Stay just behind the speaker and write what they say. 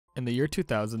In the year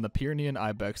 2000, the Pyrenean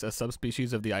ibex, a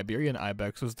subspecies of the Iberian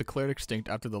ibex, was declared extinct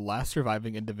after the last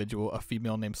surviving individual, a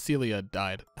female named Celia,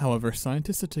 died. However,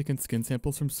 scientists had taken skin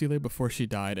samples from Celia before she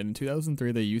died, and in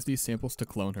 2003 they used these samples to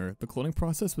clone her. The cloning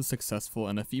process was successful,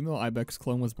 and a female ibex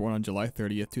clone was born on July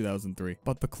 30th, 2003.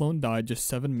 But the clone died just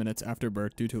 7 minutes after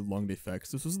birth due to lung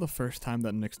defects. This was the first time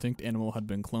that an extinct animal had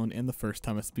been cloned and the first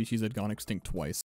time a species had gone extinct twice.